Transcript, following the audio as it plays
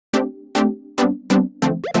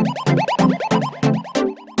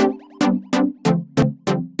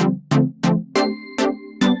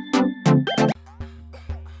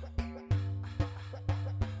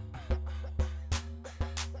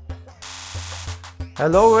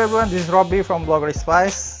Hello everyone, this is Robbie from Blogger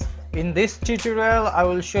Spice. In this tutorial, I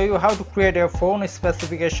will show you how to create a phone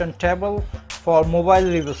specification table for mobile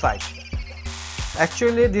review site.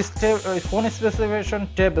 Actually, this phone specification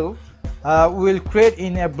table will create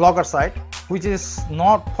in a Blogger site, which is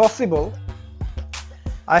not possible.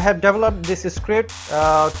 I have developed this script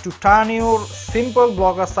to turn your simple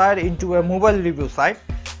Blogger site into a mobile review site.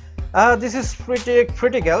 This is pretty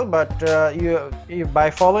critical, but by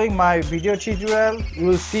following my video tutorial, you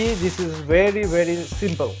will see this is very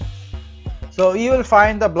simple. So you will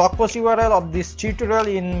find the blog post URL of this tutorial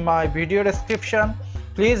in my video description.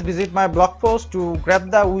 Please visit my blog post to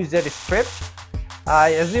grab the widget script. I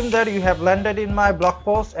assume that you have landed in my blog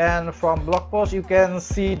post, and from blog post you can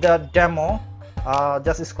see the demo.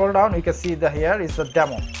 Just scroll down, you can see here is the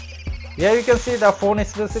demo. Here you can see the phone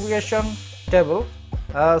specification table.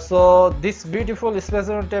 So this beautiful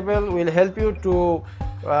specification table will help you to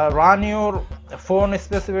run your phone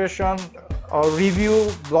specification or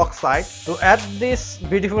review blog site. To add this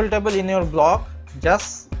beautiful table in your blog,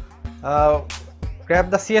 just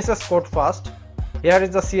grab the CSS code first. Here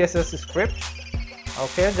is the CSS script.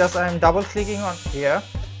 Okay, just I am double clicking on here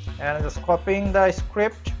and just copying the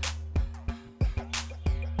script.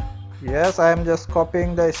 Yes, I am just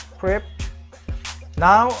copying the script.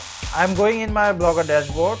 Now I'm going in my Blogger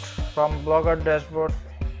dashboard. From Blogger dashboard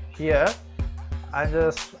here, I'm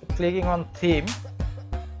just clicking on theme,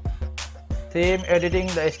 editing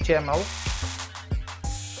the HTML,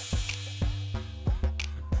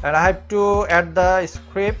 and I have to add the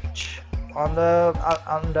script on the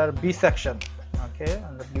under B section. Okay,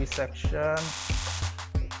 on the B section,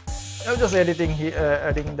 I'm just editing here,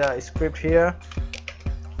 adding the script here.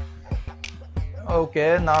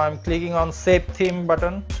 Okay, now I'm clicking on save theme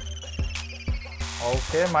button.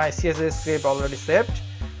 Okay, my CSS script already saved.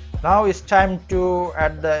 Now it's time to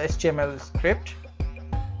add the HTML script.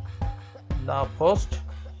 Now post.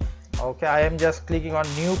 Okay, I am just clicking on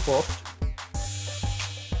new post.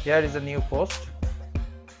 Here is a new post.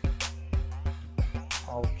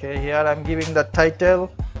 Okay, here I'm giving the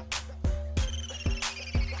title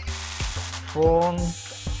phone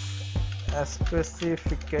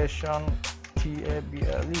specification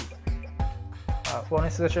table,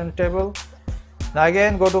 phone specification table. Now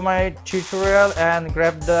again, go to my tutorial and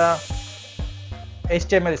grab the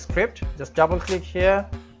HTML script. Just double click here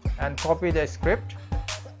and copy the script.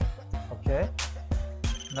 Okay,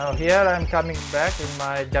 now here I am coming back in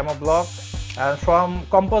my demo blog, and from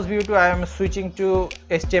compose view to I am switching to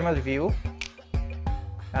HTML view,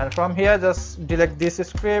 and from here just delete this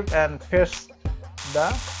script and paste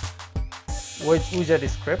the widget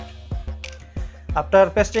script. After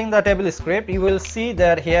pasting the table script, you will see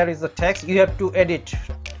that here is the text. You have to edit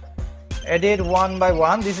one by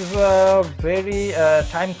one. This is very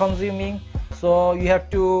time consuming, so you have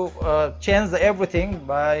to change everything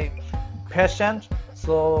by patient.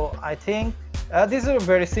 So I think this is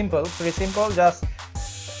very simple, pretty simple. Just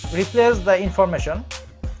replace the information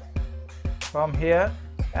from here,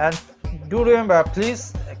 and do remember,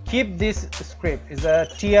 please keep this script is a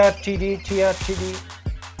trtd.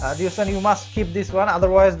 This one you must keep this one,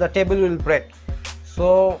 otherwise the table will break.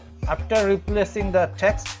 So after replacing the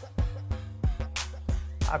text,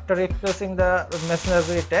 after replacing the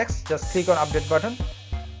necessary text, just click on update button.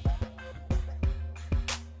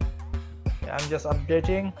 I'm just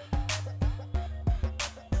updating.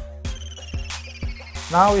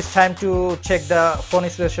 Now it's time to check the phone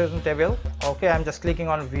specification table. Okay, I'm just clicking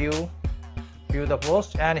on view the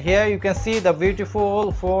post, and here you can see the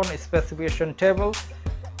beautiful phone specification table.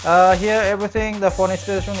 Here everything, the phone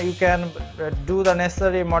specification, you can do the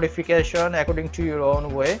necessary modification according to your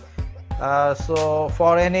own way. So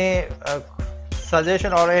for any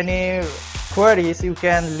suggestion or any queries, you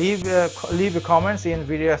can leave comments in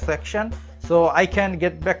video section, so I can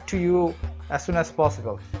get back to you as soon as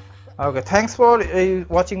possible. Okay, thanks for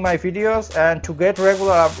watching my videos, and to get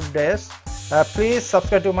regular updates, please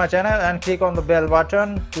subscribe to my channel and click on the bell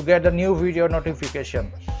button to get the new video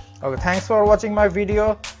notification. Okay, thanks for watching my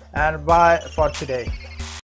video, and bye for today.